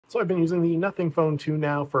So I've been using the Nothing Phone 2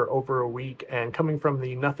 now for over a week, and coming from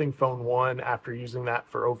the Nothing Phone 1 after using that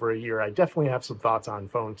for over a year, I definitely have some thoughts on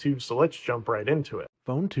Phone 2, so let's jump right into it.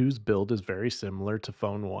 Phone two's build is very similar to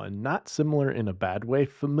Phone 1, not similar in a bad way,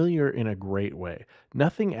 familiar in a great way.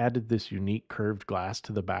 Nothing added this unique curved glass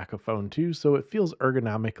to the back of Phone 2, so it feels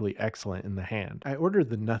ergonomically excellent in the hand. I ordered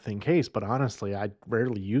the Nothing case, but honestly, I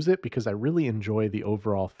rarely use it because I really enjoy the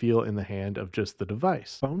overall feel in the hand of just the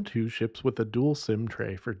device. Phone 2 ships with a dual SIM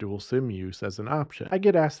tray for dual SIM use as an option. I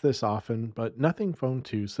get asked this often, but Nothing Phone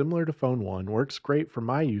 2, similar to Phone 1, works great for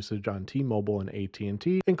my usage on T-Mobile and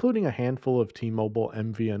AT&T, including a handful of T-Mobile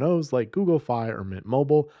MVNOs like Google Fi or Mint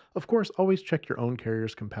Mobile. Of course, always check your own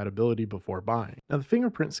carrier's compatibility before buying. Now, the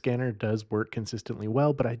fingerprint scanner does work consistently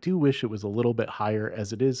well, but I do wish it was a little bit higher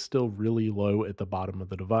as it is still really low at the bottom of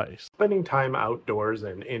the device. Spending time outdoors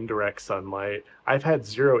in indirect sunlight, I've had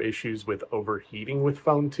zero issues with overheating with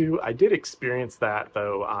Phone 2. I did experience that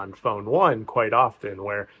though on Phone 1 quite often,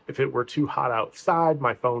 where if it were too hot outside,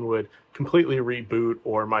 my phone would completely reboot,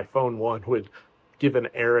 or my Phone 1 would give an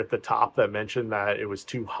error at the top that mentioned that it was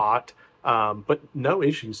too hot. But no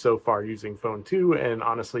issues so far using Phone 2, and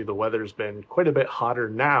honestly, the weather's been quite a bit hotter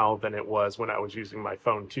now than it was when I was using my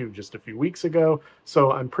Phone 2 just a few weeks ago,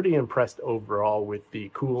 so I'm pretty impressed overall with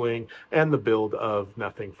the cooling and the build of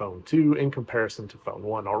Nothing Phone 2 in comparison to Phone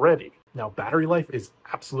 1 already. Now, battery life is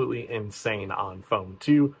absolutely insane on Phone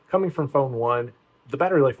 2. Coming from Phone 1, the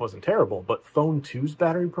battery life wasn't terrible, but Phone 2's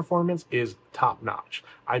battery performance is top notch.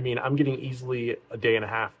 I mean, I'm getting easily a day and a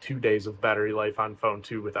half, 2 days of battery life on Phone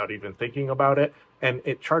 2 without even thinking about it. And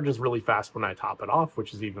it charges really fast when I top it off,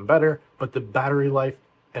 which is even better. But the battery life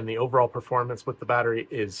and the overall performance with the battery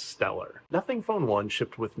is stellar. Nothing Phone 1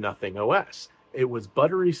 shipped with Nothing OS. It was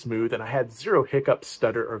buttery smooth, and I had zero hiccup,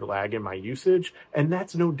 stutter, or lag in my usage. And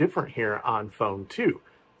that's no different here on Phone 2.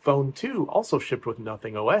 Phone 2 also shipped with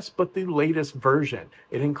Nothing OS, but the latest version.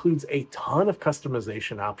 It includes a ton of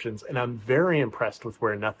customization options, and I'm very impressed with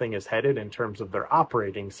where Nothing is headed in terms of their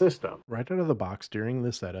operating system. Right out of the box during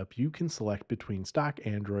the setup, you can select between stock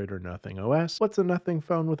Android or Nothing OS. What's a Nothing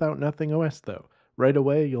phone without Nothing OS though? Right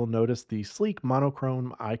away, you'll notice the sleek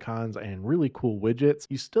monochrome icons and really cool widgets.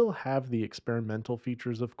 You still have the experimental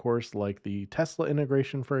features, of course, like the Tesla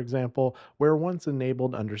integration, for example, where once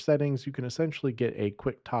enabled under settings, you can essentially get a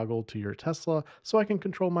quick toggle to your Tesla, so I can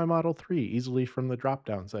control my Model 3 easily from the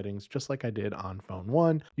drop-down settings, just like I did on Phone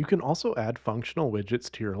 1. You can also add functional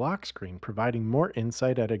widgets to your lock screen, providing more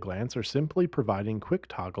insight at a glance or simply providing quick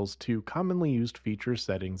toggles to commonly used features,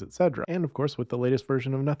 settings, etc. And of course, with the latest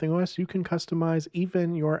version of Nothing OS, you can customize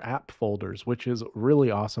even your app folders, which is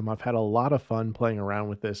really awesome. I've had a lot of fun playing around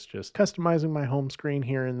with this, just customizing my home screen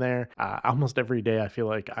here and there. Almost every day I feel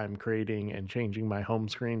like I'm creating and changing my home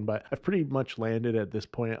screen, but I've pretty much landed at this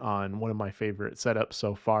point on one of my favorite setups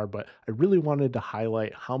so far. But I really wanted to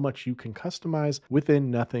highlight how much you can customize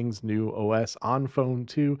within Nothing's new OS on Phone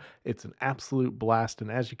 2. It's an absolute blast,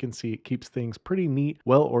 and as you can see, it keeps things pretty neat,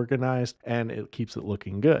 well organized, and it keeps it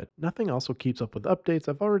looking good. Nothing also keeps up with updates.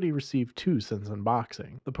 I've already received 2 since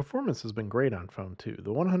unboxing. The performance has been great on Phone 2.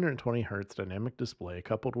 The 120Hz dynamic display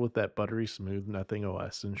coupled with that buttery smooth Nothing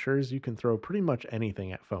OS ensures you can throw pretty much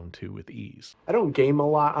anything at Phone 2 with ease. I don't game a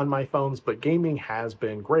lot on my phones, but gaming has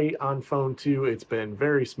been great on Phone 2. It's been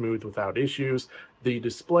very smooth without issues. The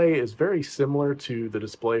display is very similar to the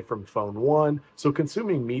display from Phone 1, so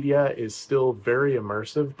consuming media is still very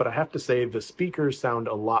immersive, but I have to say the speakers sound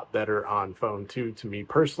a lot better on Phone 2 to me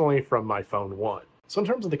personally from my Phone 1. So in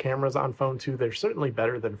terms of the cameras on Phone 2, they're certainly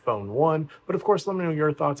better than Phone 1, but of course let me know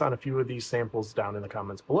your thoughts on a few of these samples down in the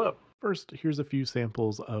comments below. First, here's a few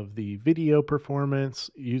samples of the video performance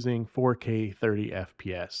using 4K 30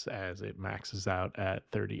 FPS as it maxes out at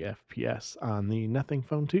 30 FPS on the Nothing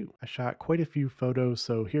Phone 2. I shot quite a few photos,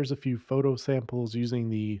 so here's a few photo samples using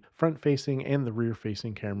the front-facing and the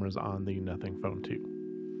rear-facing cameras on the Nothing Phone 2.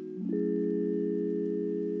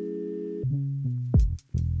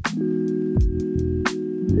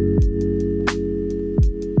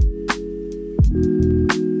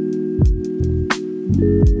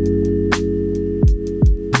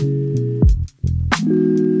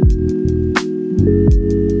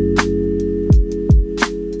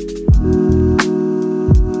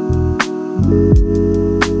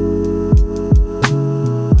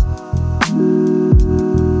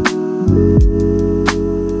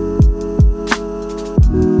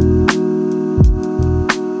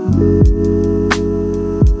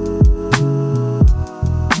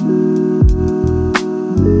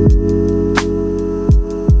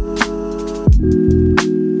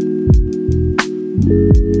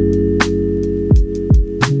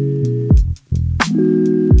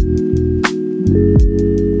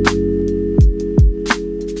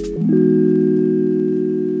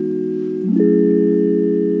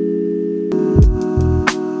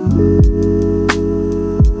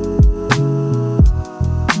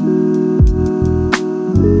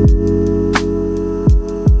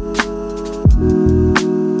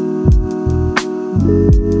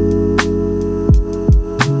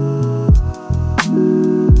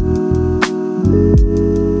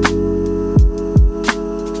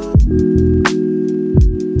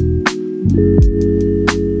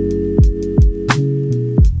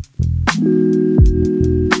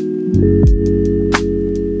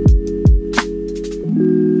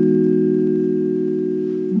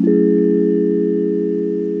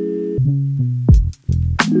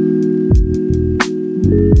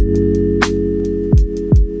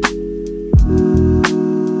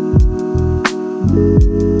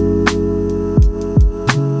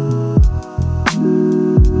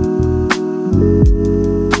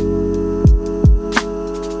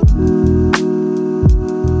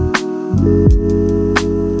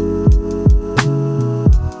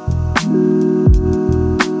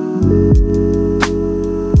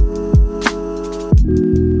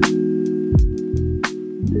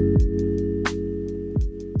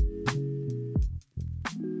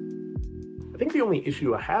 only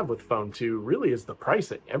issue I have with Phone 2 really is the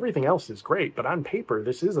pricing. Everything else is great, but on paper,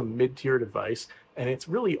 this is a mid-tier device, and it's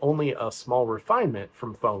really only a small refinement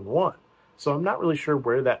from Phone 1. So I'm not really sure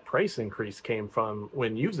where that price increase came from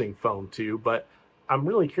when using Phone 2, but I'm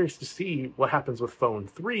really curious to see what happens with Phone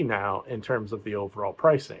 3 now in terms of the overall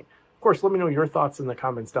pricing. Of course, let me know your thoughts in the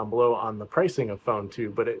comments down below on the pricing of Phone 2,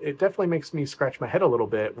 but it definitely makes me scratch my head a little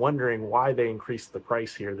bit, wondering why they increased the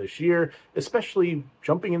price here this year, especially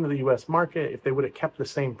jumping into the US market. If they would have kept the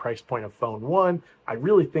same price point of Phone 1, I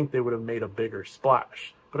really think they would have made a bigger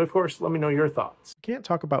splash. But of course, let me know your thoughts. Can't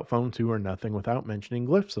talk about Phone 2 or nothing without mentioning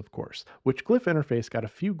glyphs, of course, which glyph interface got a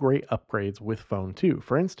few great upgrades with Phone 2.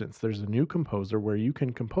 For instance, there's a new composer where you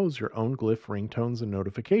can compose your own glyph ringtones and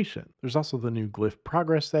notification. There's also the new glyph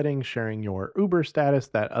progress settings, sharing your Uber status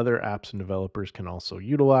that other apps and developers can also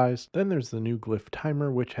utilize. Then there's the new glyph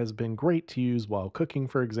timer, which has been great to use while cooking,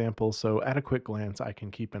 for example, so at a quick glance I can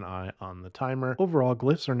keep an eye on the timer. Overall,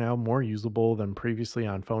 glyphs are now more usable than previously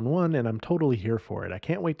on Phone 1, and I'm totally here for it. I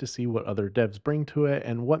can't wait to see what other devs bring to it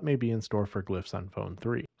and what may be in store for glyphs on Phone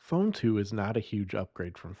 3. Phone 2 is not a huge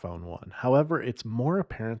upgrade from Phone 1. However, it's more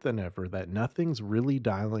apparent than ever that nothing's really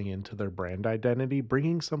dialing into their brand identity,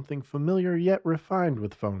 bringing something familiar yet refined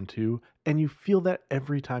with Phone 2, and you feel that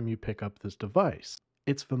every time you pick up this device.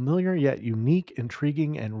 It's familiar yet unique,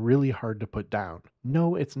 intriguing, and really hard to put down.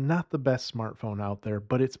 No, it's not the best smartphone out there,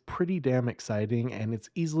 but it's pretty damn exciting and it's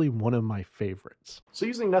easily one of my favorites. So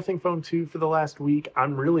using Nothing Phone 2 for the last week,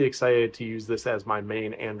 I'm really excited to use this as my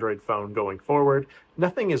main Android phone going forward.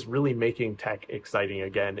 Nothing is really making tech exciting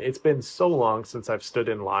again. It's been so long since I've stood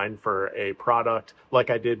in line for a product like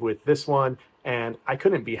I did with this one, and I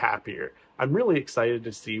couldn't be happier. I'm really excited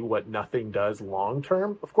to see what Nothing does long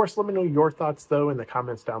term. Of course, let me know your thoughts though in the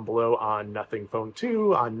comments down below on Nothing Phone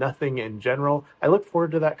 2, on Nothing in general. I look forward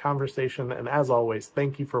to that conversation, and as always,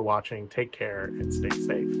 thank you for watching. Take care and stay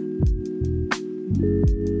safe.